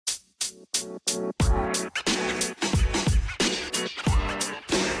Okay,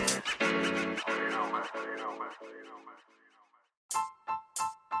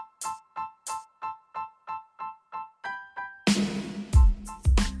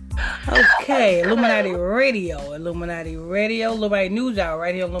 Illuminati Radio, Illuminati News Hour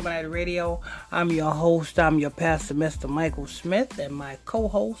right here on Illuminati Radio. I'm your host, I'm your pastor, Mr. Michael Smith, and my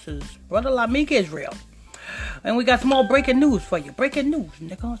co-host is Brother Lamik Israel. And we got some more breaking news for you. Breaking news,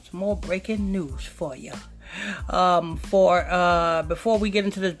 nigga. Some more breaking news for you. Before we get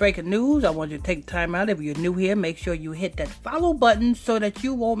into this breaking news, I want you to take time out. If you're new here, make sure you hit that follow button so that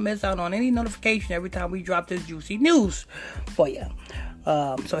you won't miss out on any notification every time we drop this juicy news for you.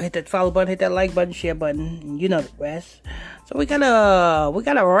 So hit that follow button, hit that like button, share button, you know the rest. So we got a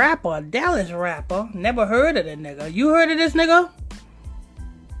rapper, a Dallas rapper. Never heard of the nigga. You heard of this nigga?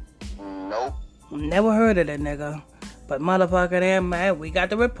 Nope. Never heard of that nigga. But motherfucking damn, man, we got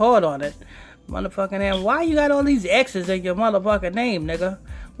the report on it. Motherfucking damn, why you got all these X's in your motherfucking name, nigga?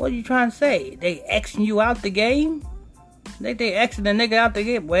 What are you trying to say? They Xing you out the game? They Xing the nigga out the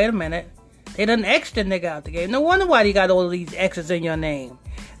game? Wait a minute. They done X'd the nigga out the game. No wonder why you got all these X's in your name.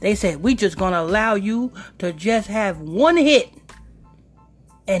 They said, we just gonna allow you to just have one hit.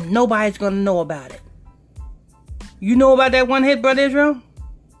 And nobody's gonna know about it. You know about that one hit, Brother Israel?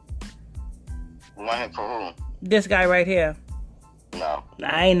 One hit for who? This guy right here. No.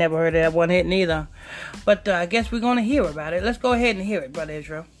 I ain't never heard of that one hit neither. But I guess we're gonna hear about it. Let's go ahead and hear it, Brother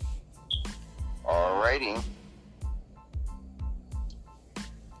Israel. Alrighty.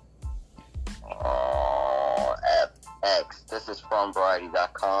 FX. This is from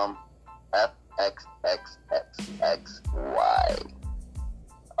Variety.com. Fxxxy. I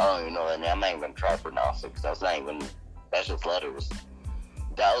don't even know that name. I'm not even going to try to pronounce it because that's just letters.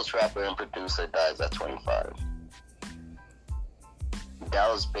 Dallas rapper and producer dies at 25.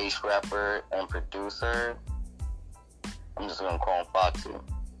 Dallas-based rapper and producer, I'm just going to call him Fxxxy.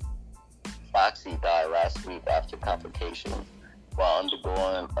 Fxxxy died last week after complications while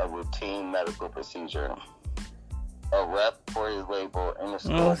undergoing a routine medical procedure. A rep for his label in the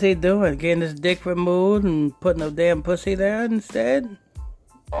store. What's he doing? Getting his dick removed and putting a damn pussy there instead?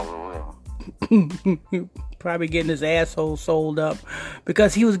 Oh, Probably getting his asshole sold up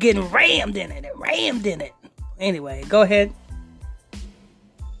because he was getting rammed in it. Anyway, go ahead.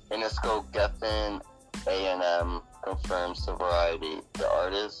 Interscope Geffen A&M confirms to Variety the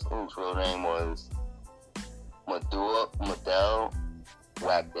artist, whose real name was Modell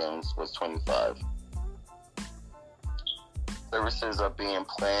Watkins, was 25. Services are being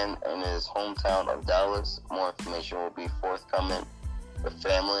planned in his hometown of Dallas. More information will be forthcoming. The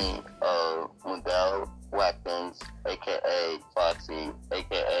family of Modell Watkins, a.k.a. Foxy,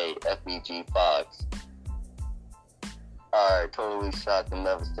 a.k.a. F.E.G. Fox, are totally shocked and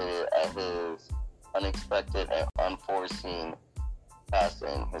devastated at his unexpected and unforeseen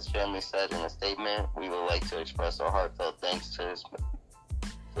passing. His family said in a statement, "We would like to express our heartfelt thanks to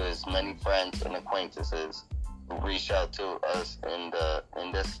his many friends and acquaintances who reached out to us in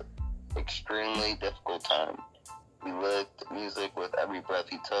this extremely difficult time. He lived music with every breath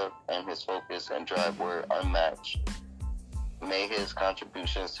he took, and his focus and drive were unmatched. May his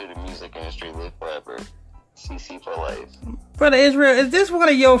contributions to the music industry live forever. CC for life." Brother Israel, is this one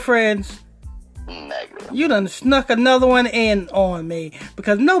of your friends? Negative. You done snuck another one in on me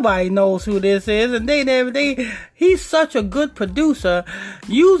because nobody knows who this is, and he's such a good producer.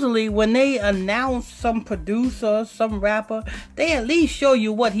 Usually when they announce some producer, some rapper, they at least show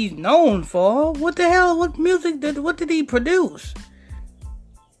you what he's known for. What the hell? What did he produce?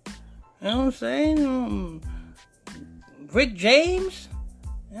 You know what I'm saying? Rick James?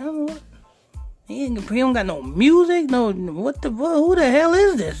 You know, he don't got no music, who the hell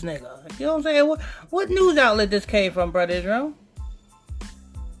is this nigga? You know what I'm saying? What news outlet this came from, Brother Israel?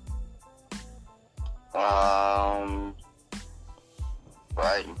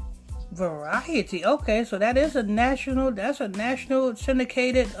 Variety. Okay, so that's a national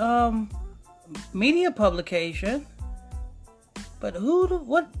syndicated media publication. But I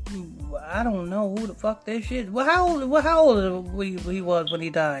don't know who the fuck this shit. Well, how old he was when he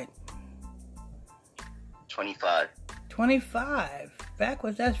died? 25. 25.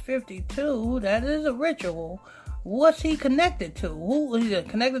 Backwards, that's 52. That is a ritual. What's he connected to? Who is he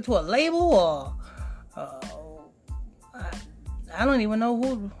connected to? A label or? I don't even know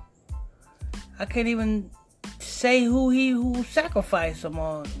who. I can't even say who sacrificed him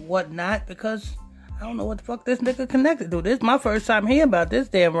or whatnot because I don't know what the fuck this nigga connected to. This is my first time hearing about this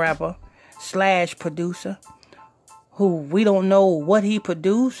damn rapper / producer who we don't know what he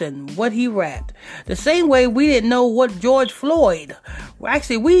produced and what he rapped. The same way we didn't know what George Floyd.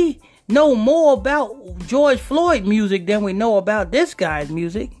 Actually, know more about George Floyd music than we know about this guy's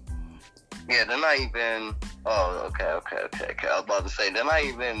music. Yeah, they're not even... Oh, okay. I was about to say, they're not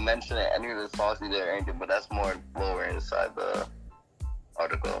even mentioning any of the songs either or anything, but that's more lower inside the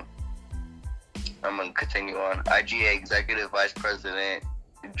article. I'm going to continue on. IGA Executive Vice President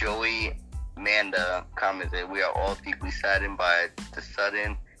Joey Manda commented, "We are all deeply saddened by the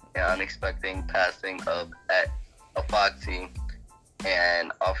sudden and unexpected passing of Fxxxy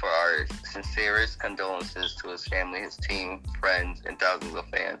and offer our sincerest condolences to his family, his team, friends, and thousands of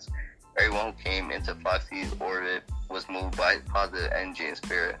fans. Everyone who came into Fxxxy's orbit was moved by his positive energy and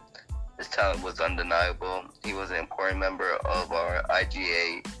spirit. His talent was undeniable. He was an important member of our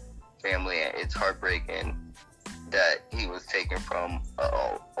IGA family, and it's heartbreaking that he was taken from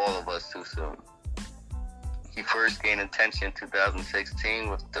all of us too soon." He first gained attention in 2016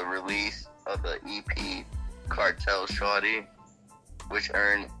 with the release of the EP Cartel Shawty, which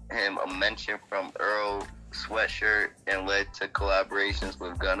earned him a mention from Earl Sweatshirt and led to collaborations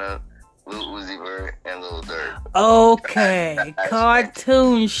with Gunna, Lil Uzi Vert, and Lil Durk. Okay,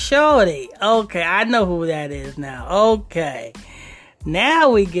 Cartoon Shorty. Okay, I know who that is now. Okay, now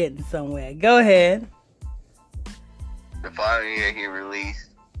we getting somewhere. Go ahead. The following year, he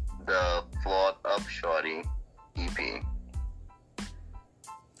released the Flawed Up Shawty EP.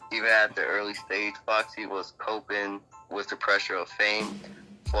 Even at the early stage, Fxxxy was coping with the pressure of fame.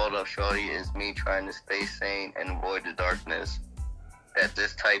 Flawed Up Shawty is me trying to stay sane and avoid the darkness that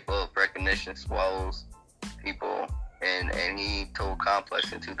this type of recognition swallows people. And he told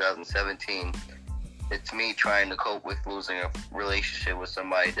Complex in 2017, "It's me trying to cope with losing a relationship with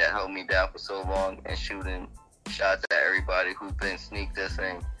somebody that held me down for so long and shooting shots at everybody who's been sneak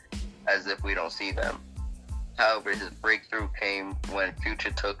dissing as if we don't see them." However, his breakthrough came when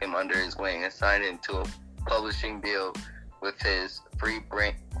Future took him under his wing and signed him to a publishing deal with his free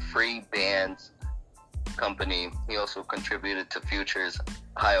bands company. He also contributed to Future's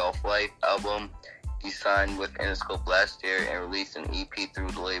High Off Life album. He signed with Interscope last year and released an EP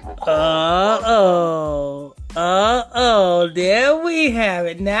through the label called... There we have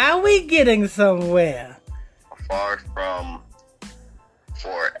it. Now we getting somewhere. Far from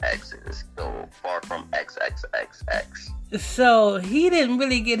 4X's, so far from XXXX. So he didn't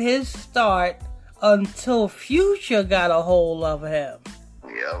really get his start until Future got a hold of him.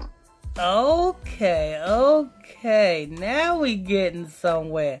 Yeah. Okay. Now we getting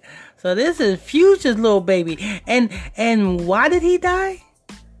somewhere. So this is Future's little baby. And why did he die?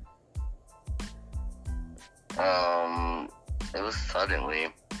 It was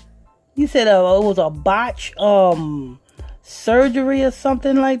suddenly. You said it was a botch surgery or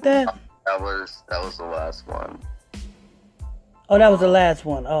something like that? That was the last one. Oh, that was the last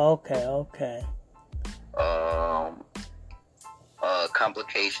one. Oh, okay.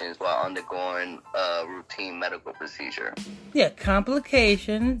 Complications while undergoing a routine medical procedure. Yeah,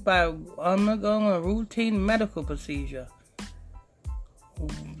 complications by undergoing a routine medical procedure.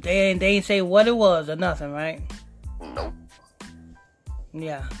 They ain't say what it was or nothing, right? Nope.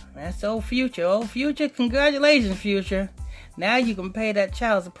 Yeah, that's old Future. Old Future, congratulations, Future. Now you can pay that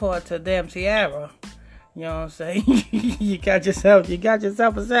child support to damn Ciara. You know what I'm saying? you got yourself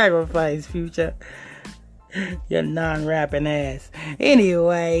a sacrifice, Future. Your non-rapping ass.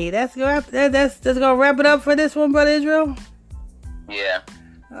 Anyway, that's gonna wrap it up for this one, Brother Israel. Yeah.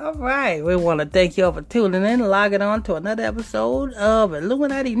 All right. We want to thank you all for tuning in, logging on to another episode of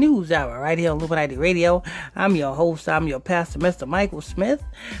Illuminati News Hour right here on Illuminati Radio. I'm your host. I'm your pastor, Mr. Michael Smith.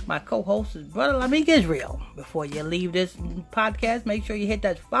 My co-host is Brother Lamik Israel. Before you leave this podcast, make sure you hit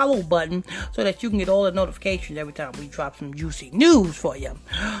that follow button so that you can get all the notifications every time we drop some juicy news for you.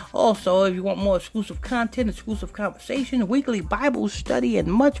 Also, if you want more exclusive content, exclusive conversation, weekly Bible study,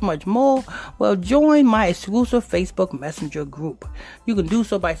 and much, much more, well, join my exclusive Facebook Messenger group. You can do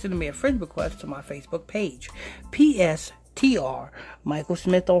so by sending me a friend request to my Facebook page, PSTR Michael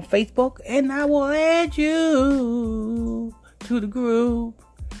Smith on Facebook, and I will add you to the group.